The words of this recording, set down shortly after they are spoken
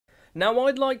Now,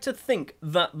 I'd like to think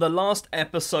that the last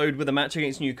episode with the match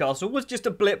against Newcastle was just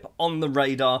a blip on the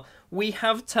radar. We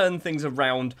have turned things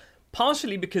around,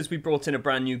 partially because we brought in a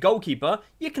brand new goalkeeper.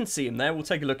 You can see him there, we'll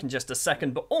take a look in just a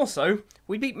second. But also,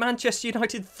 we beat Manchester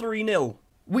United 3-0.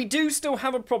 We do still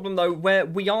have a problem, though, where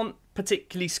we aren't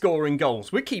particularly scoring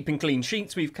goals. We're keeping clean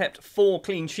sheets. We've kept 4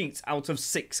 clean sheets out of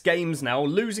 6 games now,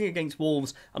 losing against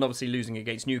Wolves and obviously losing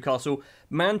against Newcastle.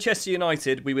 Manchester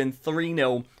United, we win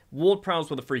 3-0. Ward-Prowse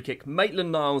with a free kick.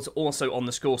 Maitland-Niles also on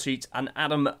the score sheet. And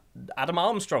Adam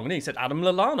Armstrong, and he said Adam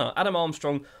Lallana. Adam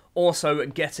Armstrong also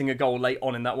getting a goal late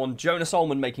on in that one. Jonas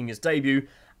Ullman making his debut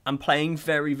and playing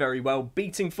very, very well.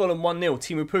 Beating Fulham 1-0.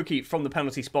 Teemu Pukki from the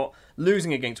penalty spot,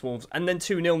 losing against Wolves. And then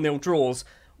 2 0-0 draws.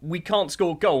 We can't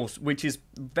score goals, which is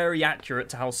very accurate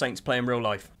to how Saints play in real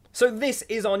life. So this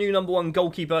is our new number 1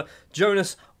 goalkeeper,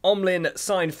 Jonas Omlin,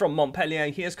 signed from Montpellier.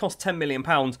 He has cost £10 million.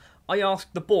 I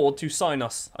asked the board to sign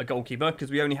us a goalkeeper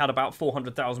because we only had about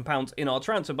 £400,000 in our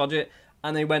transfer budget,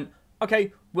 and they went,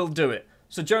 okay, we'll do it.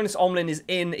 So Jonas Omlin is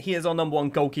in. He is our number 1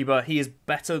 goalkeeper. He is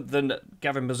better than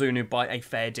Gavin Bazunu by a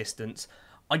fair distance.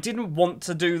 I didn't want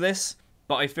to do this,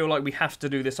 but I feel like we have to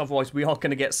do this, otherwise we are going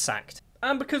to get sacked.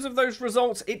 And because of those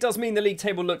results, it does mean the league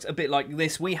table looks a bit like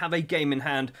this. We have a game in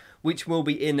hand, which will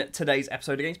be in today's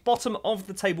episode against bottom of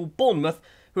the table Bournemouth,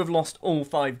 who have lost all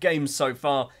 5 games so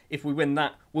far. If we win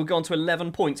that, we'll go on to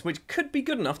 11 points, which could be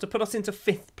good enough to put us into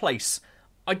 5th place.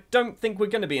 I don't think we're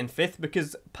going to be in 5th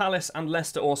because Palace and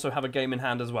Leicester also have a game in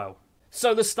hand as well.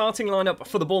 So the starting lineup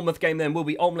for the Bournemouth game then will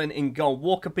be Omlin in goal,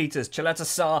 Walker-Peters, Chaleta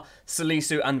Sarr,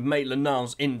 Salisu and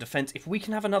Maitland-Niles in defence. If we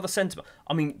can have another centre...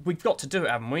 I mean, we've got to do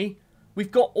it, haven't we? We've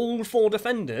got all 4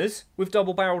 defenders with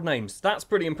double-barrelled names. That's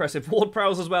pretty impressive.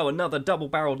 Ward-Prowse as well, another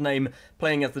double-barrelled name,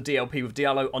 playing as the DLP with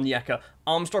Diallo, Onyeka,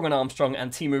 Armstrong,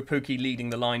 and Teemu Pukki leading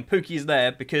the line. Pukki is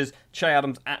there because Che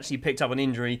Adams actually picked up an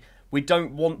injury. We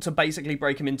don't want to basically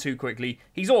break him in too quickly.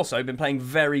 He's also been playing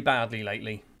very badly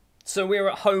lately. So we're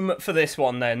at home for this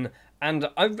one then, and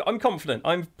I'm confident.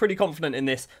 I'm pretty confident in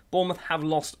this. Bournemouth have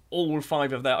lost all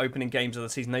 5 of their opening games of the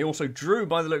season. They also drew,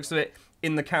 by the looks of it,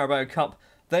 in the Carabao Cup.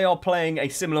 They are playing a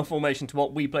similar formation to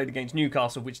what we played against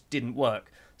Newcastle, which didn't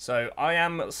work. So I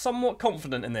am somewhat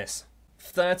confident in this.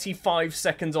 35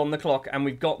 seconds on the clock, and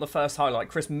we've got the first highlight.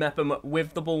 Chris Mepham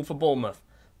with the ball for Bournemouth.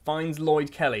 Finds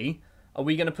Lloyd Kelly. Are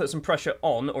we going to put some pressure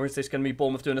on, or is this going to be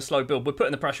Bournemouth doing a slow build? We're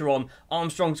putting the pressure on.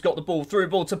 Armstrong's got the ball, through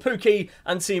ball to Pukki,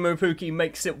 and Teemu Pukki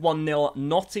makes it 1-0.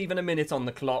 Not even a minute on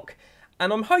the clock.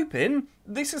 And I'm hoping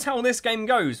this is how this game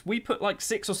goes. We put like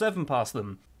 6 or 7 past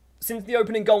them. Since the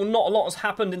opening goal, not a lot has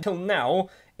happened until now.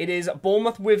 It is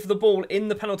Bournemouth with the ball in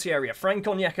the penalty area. Frank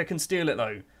Onyeka can steal it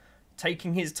though.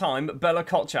 Taking his time, Bella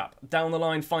Kotchap down the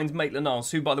line finds Maitland-Niles,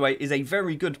 who by the way is a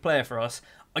very good player for us.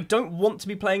 I don't want to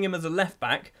be playing him as a left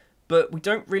back, but we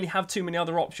don't really have too many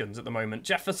other options at the moment.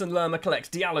 Jefferson Lerma collects.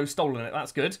 Diallo stolen it,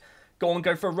 that's good.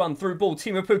 Go for a run, through ball.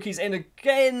 Teemu Pukki's in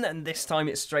again, and this time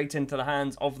it's straight into the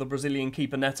hands of the Brazilian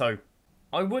keeper Neto.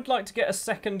 I would like to get a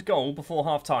second goal before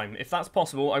half-time. If that's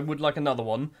possible, I would like another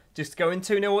one. Just going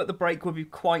 2-0 at the break would be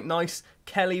quite nice.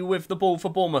 Kelly with the ball for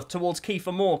Bournemouth towards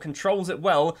Kiefer Moore. Controls it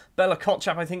well. Bella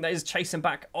Kotchap, I think that is chasing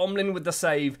back. Omlin with the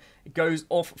save. It goes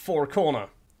off for a corner.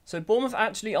 So Bournemouth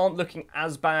actually aren't looking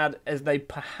as bad as they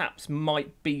perhaps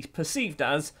might be perceived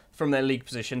as from their league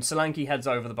position. Solanke heads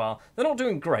over the bar. They're not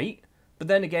doing great, but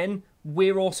then again,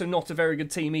 we're also not a very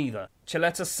good team either.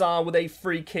 Chaleta Sarr with a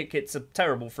free kick. It's a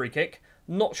terrible free kick.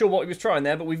 Not sure what he was trying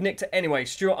there, but we've nicked it anyway.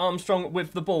 Stuart Armstrong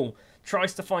with the ball.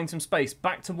 Tries to find some space.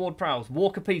 Back to Ward-Prowse.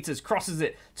 Walker-Peters crosses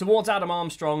it towards Adam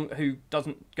Armstrong, who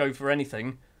doesn't go for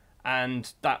anything.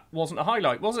 And that wasn't a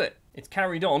highlight, was it? It's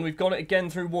carried on. We've got it again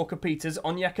through Walker-Peters.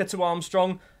 Onyeka to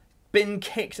Armstrong. Been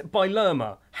kicked by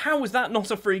Lerma. How is that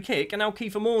not a free kick? And now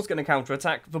Kiefer Moore's going to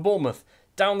counter-attack for Bournemouth.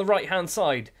 Down the right-hand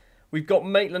side. We've got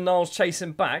Maitland-Niles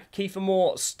chasing back. Kiefer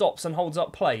Moore stops and holds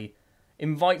up play.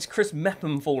 Invites Chris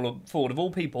Mepham forward of all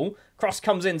people. Cross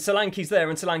comes in, Solanke's there,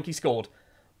 and Solanke scored.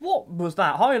 What was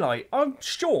that highlight? I'm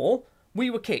sure we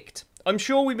were kicked. I'm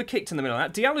sure we were kicked in the middle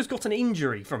of that. Diallo's got an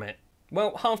injury from it.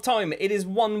 Well, half-time, it is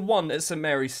 1-1 at St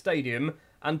Mary's Stadium,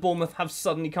 and Bournemouth have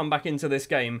suddenly come back into this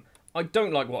game. I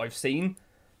don't like what I've seen.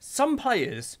 Some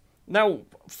players... Now,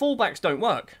 fullbacks don't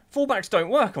work. Fullbacks don't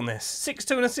work on this.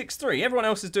 6-2 and a 6-3. Everyone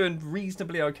else is doing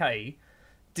reasonably okay.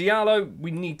 Diallo,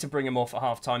 we need to bring him off at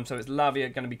half-time, so it's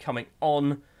Lavia going to be coming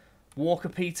on.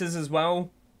 Walker-Peters as well.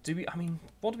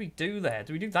 What do we do there?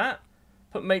 Do we do that?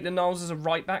 Put Maitland-Niles as a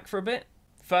right-back for a bit?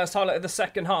 First highlight of the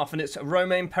second half, and it's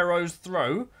Romain Perraud's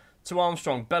throw to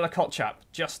Armstrong. Bella Kotchap,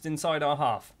 just inside our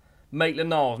half.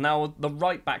 Maitland-Niles, now the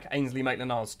right-back Ainsley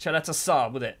Maitland-Niles. Chaleta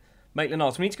Sarr with it.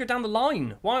 Maitland-Niles, we need to go down the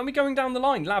line. Why aren't we going down the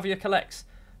line? Lavia collects.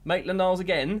 Maitland-Niles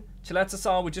again.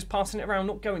 Chileta-Sar, we're just passing it around,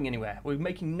 not going anywhere. We're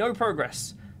making no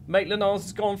progress. Maitland-Niles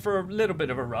has gone for a little bit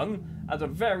of a run as a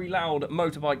very loud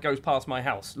motorbike goes past my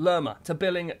house. Lerma to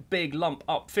Billing, big lump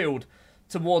upfield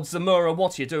towards Zamora.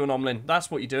 What are you doing, Omlin?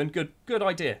 That's what you're doing. Good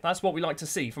idea. That's what we like to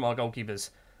see from our goalkeepers.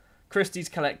 Christie's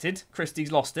collected.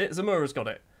 Christie's lost it. Zamura's got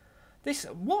it.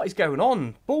 What is going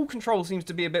on? Ball control seems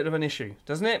to be a bit of an issue,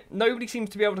 doesn't it? Nobody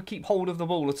seems to be able to keep hold of the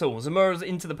ball at all. Zamura's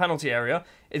into the penalty area.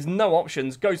 Is no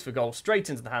options. Goes for goal. Straight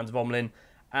into the hands of Omlin.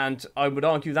 And I would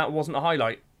argue that wasn't a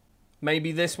highlight.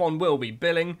 Maybe this one will be.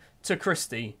 Billing to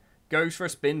Christie. Goes for a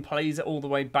spin. Plays it all the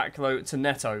way back, though, to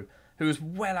Neto, who is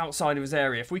well outside of his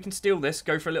area. If we can steal this,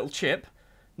 go for a little chip.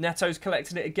 Neto's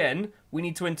collected it again. We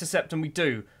need to intercept, and we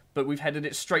do. But we've headed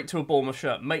it straight to a Bournemouth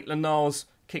shirt. Maitland-Niles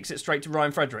kicks it straight to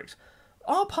Ryan Fredericks.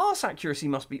 Our pass accuracy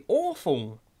must be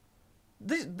awful.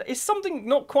 Is something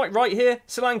not quite right here?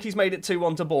 Solanke's made it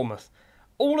 2-1 to Bournemouth.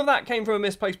 All of that came from a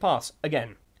misplaced pass.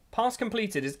 Again, pass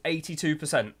completed is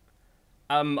 82%.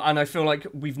 And I feel like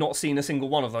we've not seen a single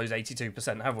one of those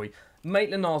 82%, have we?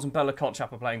 Maitland-Niles and Bella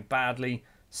Kotchap are playing badly.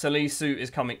 Salisu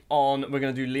is coming on. We're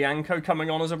going to do Lianco coming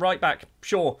on as a right-back.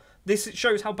 Sure, this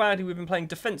shows how badly we've been playing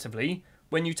defensively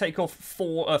when you take off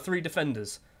 3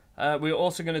 defenders. We're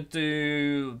also going to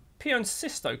do... Pion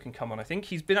Sisto can come on, I think.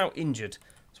 He's been out injured.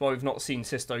 That's why we've not seen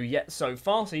Sisto yet so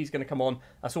far. So he's going to come on.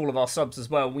 That's all of our subs as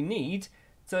well. We need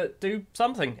to do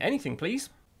something. Anything,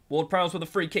 please. Ward-Prowse with a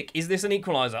free kick. Is this an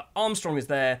equaliser? Armstrong is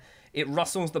there. It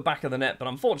rustles the back of the net, but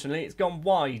unfortunately it's gone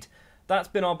wide. That's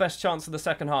been our best chance of the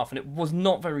second half, and it was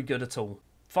not very good at all.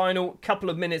 Final couple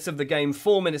of minutes of the game.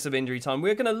 4 minutes of injury time.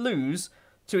 We're going to lose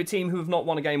to a team who have not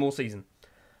won a game all season.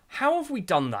 How have we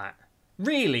done that?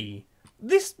 Really?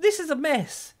 This is a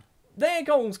mess. Their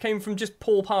goals came from just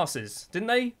poor passes, didn't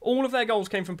they? All of their goals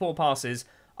came from poor passes.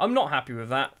 I'm not happy with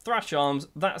that. Thrash arms,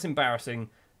 that's embarrassing.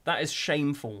 That is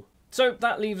shameful. So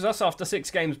that leaves us after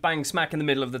 6 games bang smack in the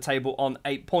middle of the table on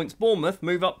 8 points. Bournemouth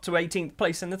move up to 18th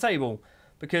place in the table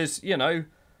because, you know,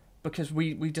 because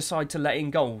we decide to let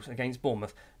in goals against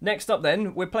Bournemouth. Next up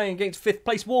then, we're playing against 5th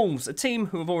place Wolves, a team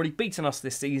who have already beaten us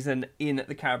this season in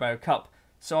the Carabao Cup.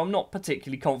 So I'm not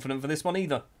particularly confident for this one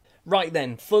either. Right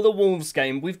then, for the Wolves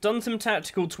game, we've done some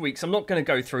tactical tweaks. I'm not going to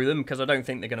go through them because I don't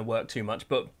think they're going to work too much.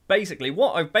 But basically,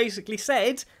 what I've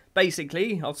said,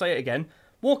 I'll say it again,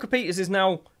 Walker-Peters is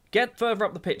now get further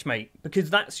up the pitch, mate, because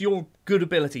that's your good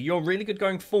ability. You're really good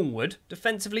going forward.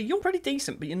 Defensively, you're pretty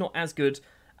decent, but you're not as good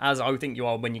as I think you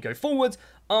are when you go forward.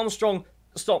 Armstrong,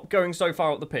 stop going so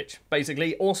far up the pitch,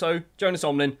 basically. Also, Jonas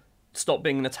Omlin, stop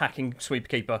being an attacking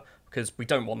sweeper-keeper, because we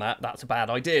don't want that. That's a bad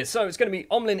idea. So it's going to be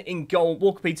Omlin in goal,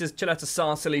 Walker-Peters,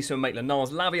 Chileta-Sar, Salisu and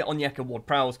Maitland-Niles, Lavia, Onyeka,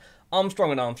 Ward-Prowse,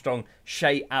 Armstrong and Armstrong,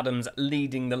 Shea Adams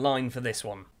leading the line for this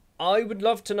one. I would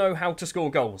love to know how to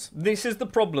score goals. This is the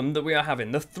problem that we are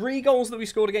having. The 3 goals that we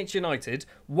scored against United,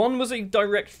 one was a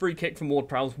direct free kick from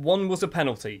Ward-Prowse, one was a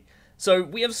penalty. So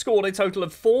we have scored a total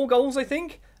of 4 goals, I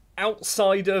think,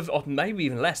 outside of, or maybe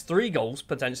even less, 3 goals,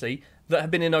 potentially, that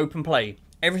have been in open play.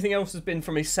 Everything else has been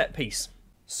from a set piece.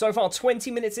 So far,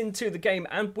 20 minutes into the game,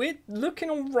 and we're looking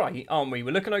alright, aren't we?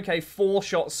 We're looking okay. 4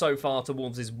 shots so far to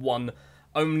Wolves' 1.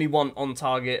 Only 1 on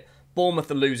target.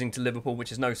 Bournemouth are losing to Liverpool,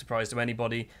 which is no surprise to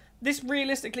anybody. This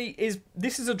realistically is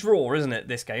a draw, isn't it,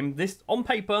 this game? This, on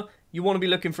paper, you want to be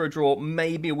looking for a draw,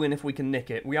 maybe a win if we can nick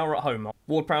it. We are at home.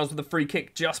 Ward-Prowse with a free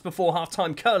kick just before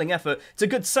half-time. Curling effort. It's a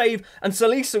good save, and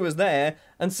Salisu was there,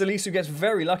 and Salisu gets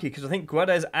very lucky because I think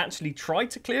Guedes actually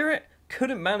tried to clear it,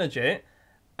 couldn't manage it,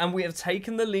 and we have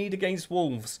taken the lead against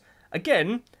Wolves.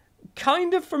 Again,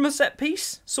 kind of from a set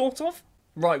piece, sort of.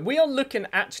 Right, we are looking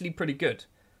actually pretty good.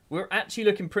 We're actually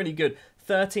looking pretty good.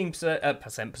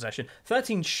 13% possession.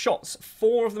 13 shots,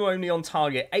 4 of them only on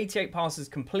target. 88 passes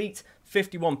complete,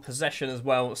 51 possession as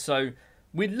well. So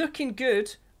we're looking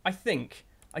good, I think.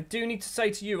 I do need to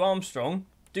say to you, Armstrong,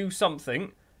 do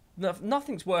something.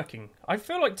 Nothing's working. I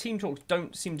feel like team talks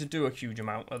don't seem to do a huge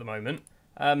amount at the moment.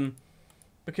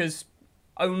 Because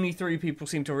only 3 people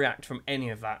seem to react from any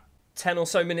of that. 10 or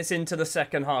so minutes into the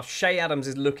second half. Shea Adams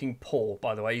is looking poor,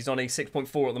 by the way. He's on a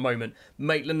 6.4 at the moment.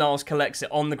 Maitland-Niles collects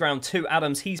it on the ground to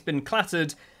Adams. He's been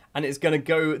clattered, and it's going to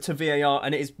go to VAR,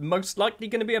 and it is most likely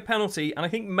going to be a penalty, and I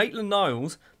think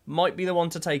Maitland-Niles might be the one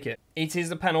to take it. It is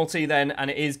a penalty then,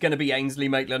 and it is going to be Ainsley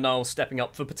Maitland-Niles stepping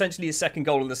up for potentially his 2nd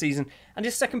goal of the season, and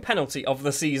his 2nd penalty of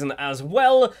the season as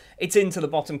well. It's into the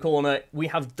bottom corner. We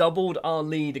have doubled our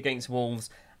lead against Wolves,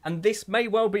 and this may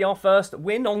well be our first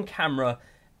win on camera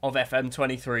of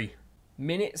FM23.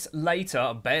 Minutes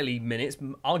later, barely minutes,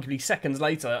 arguably seconds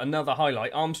later, another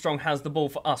highlight. Armstrong has the ball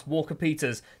for us.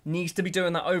 Walker-Peters needs to be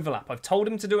doing that overlap. I've told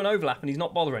him to do an overlap and he's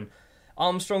not bothering.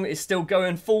 Armstrong is still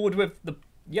going forward with the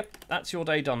Yep, that's your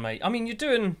day done, mate. I mean,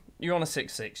 you're on a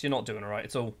 6-6. You're not doing alright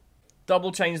at all.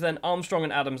 Double change then. Armstrong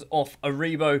and Adams off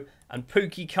Aribo and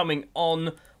Pookie coming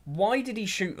on. Why did he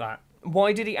shoot that?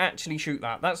 Why did he actually shoot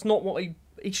that? That's not what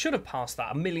he should have passed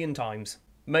that a million times.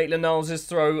 Maitland-Niles'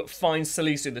 throw finds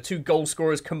Salisu. The two goal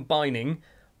scorers combining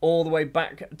all the way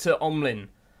back to Omlin.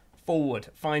 Forward,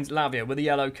 finds Lavia with a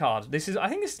yellow card. I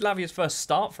think this is Lavia's first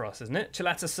start for us, isn't it?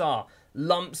 Chaleta Sarr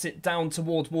lumps it down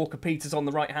towards Walker-Peters on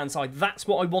the right-hand side. That's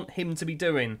what I want him to be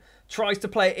doing. Tries to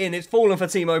play it in. It's fallen for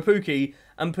Timo Pukki,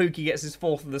 and Pukki gets his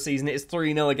 4th of the season. It is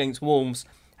 3-0 against Wolves.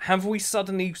 Have we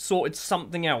suddenly sorted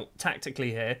something out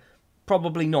tactically here?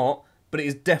 Probably not, but it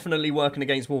is definitely working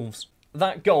against Wolves.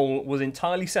 That goal was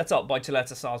entirely set up by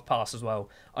Chaleta Sarr's pass as well.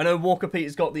 I know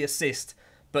Walker-Peters got the assist,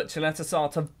 but Chaleta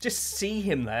Sarr, to just see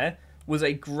him there, was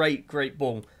a great, great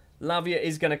ball. Lavia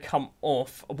is going to come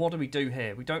off. What do we do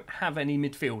here? We don't have any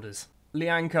midfielders.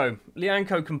 Lianco.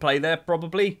 Lianco can play there,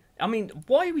 probably. I mean,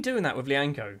 why are we doing that with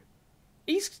Lianco?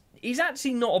 He's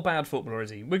actually not a bad footballer,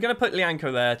 is he? We're going to put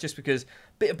Lianco there just because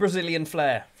bit of Brazilian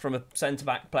flair from a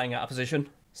centre-back playing out of position.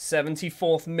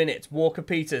 74th minute.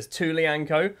 Walker-Peters to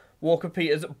Lianco.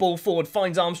 Walker-Peters, ball forward,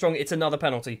 finds Armstrong. It's another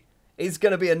penalty. It's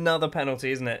going to be another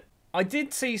penalty, isn't it? I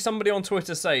did see somebody on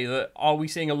Twitter say that, are we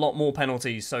seeing a lot more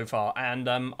penalties so far? And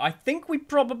I think we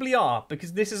probably are,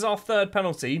 because this is our 3rd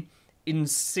penalty in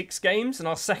 6 games and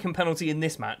our 2nd penalty in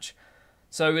this match.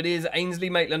 So it is Ainsley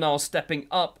Maitland-Niles stepping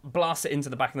up, blasts it into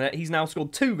the back of the net. He's now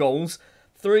scored 2 goals,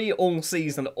 3 all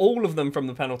season, all of them from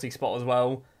the penalty spot as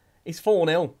well. It's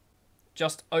 4-0.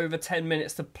 Just over 10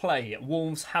 minutes to play.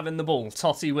 Wolves having the ball.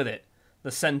 Totti with it.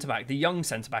 The centre-back, the young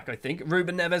centre-back, I think.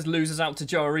 Ruben Neves loses out to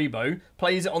Joe Aribo.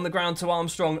 Plays it on the ground to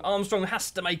Armstrong. Armstrong has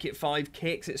to make it 5.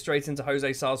 Kicks it straight into Jose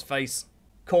Sarr's face.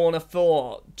 Corner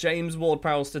for James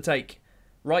Ward-Prowse to take.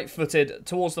 Right-footed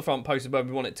towards the front post where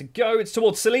we want it to go. It's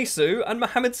towards Salisu. And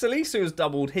Mohamed Salisu has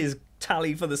doubled his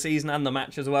tally for the season and the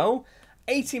match as well.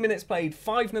 80 minutes played.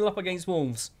 5-0 up against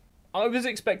Wolves. I was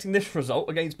expecting this result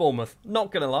against Bournemouth.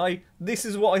 Not going to lie. This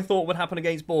is what I thought would happen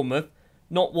against Bournemouth.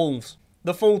 Not Wolves.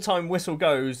 The full-time whistle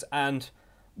goes, and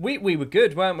we were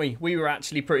good, weren't we? We were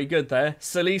actually pretty good there.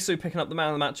 Salisu picking up the Man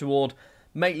of the Match award.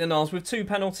 Maitland-Niles with 2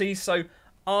 penalties, so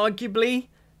arguably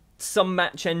some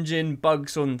match engine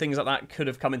bugs and things like that could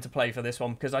have come into play for this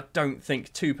one, because I don't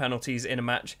think 2 penalties in a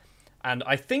match, and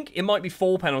I think it might be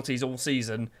 4 penalties all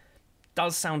season.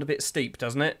 Does sound a bit steep,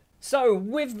 doesn't it? So,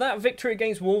 with that victory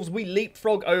against Wolves, we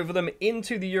leapfrog over them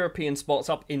into the European spots,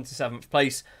 up into 7th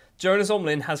place. Jonas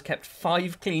Omlin has kept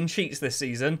 5 clean sheets this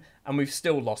season, and we've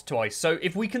still lost twice. So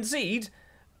if we concede,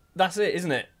 that's it,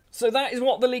 isn't it? So that is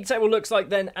what the league table looks like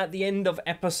then at the end of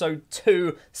episode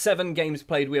 2. 7 games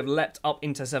played, we have leapt up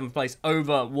into 7th place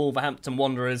over Wolverhampton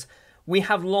Wanderers. We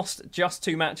have lost just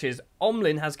 2 matches.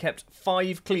 Omlin has kept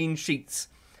 5 clean sheets.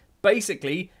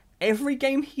 Basically, every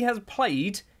game he has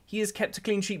played, he has kept a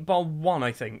clean sheet bar 1,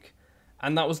 I think.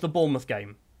 And that was the Bournemouth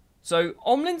game. So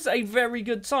Omlin's a very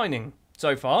good signing.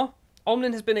 So far,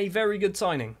 Omlin has been a very good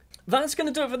signing. That's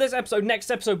going to do it for this episode. Next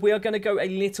episode, we are going to go a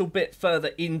little bit further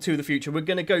into the future. We're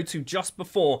going to go to just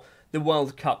before the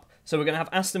World Cup. So we're going to have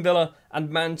Aston Villa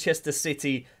and Manchester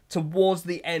City towards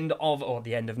the end of,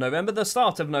 November, the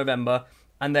start of November.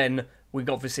 And then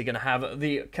we're obviously going to have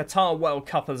the Qatar World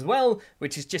Cup as well,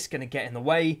 which is just going to get in the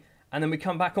way. And then we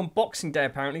come back on Boxing Day,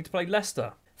 apparently, to play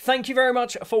Leicester. Thank you very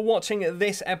much for watching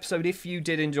this episode. If you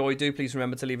did enjoy, do please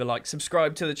remember to leave a like.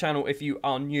 Subscribe to the channel if you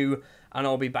are new. And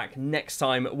I'll be back next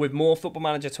time with more Football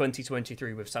Manager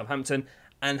 2023 with Southampton.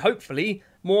 And hopefully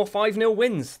more 5-0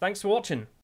 wins. Thanks for watching.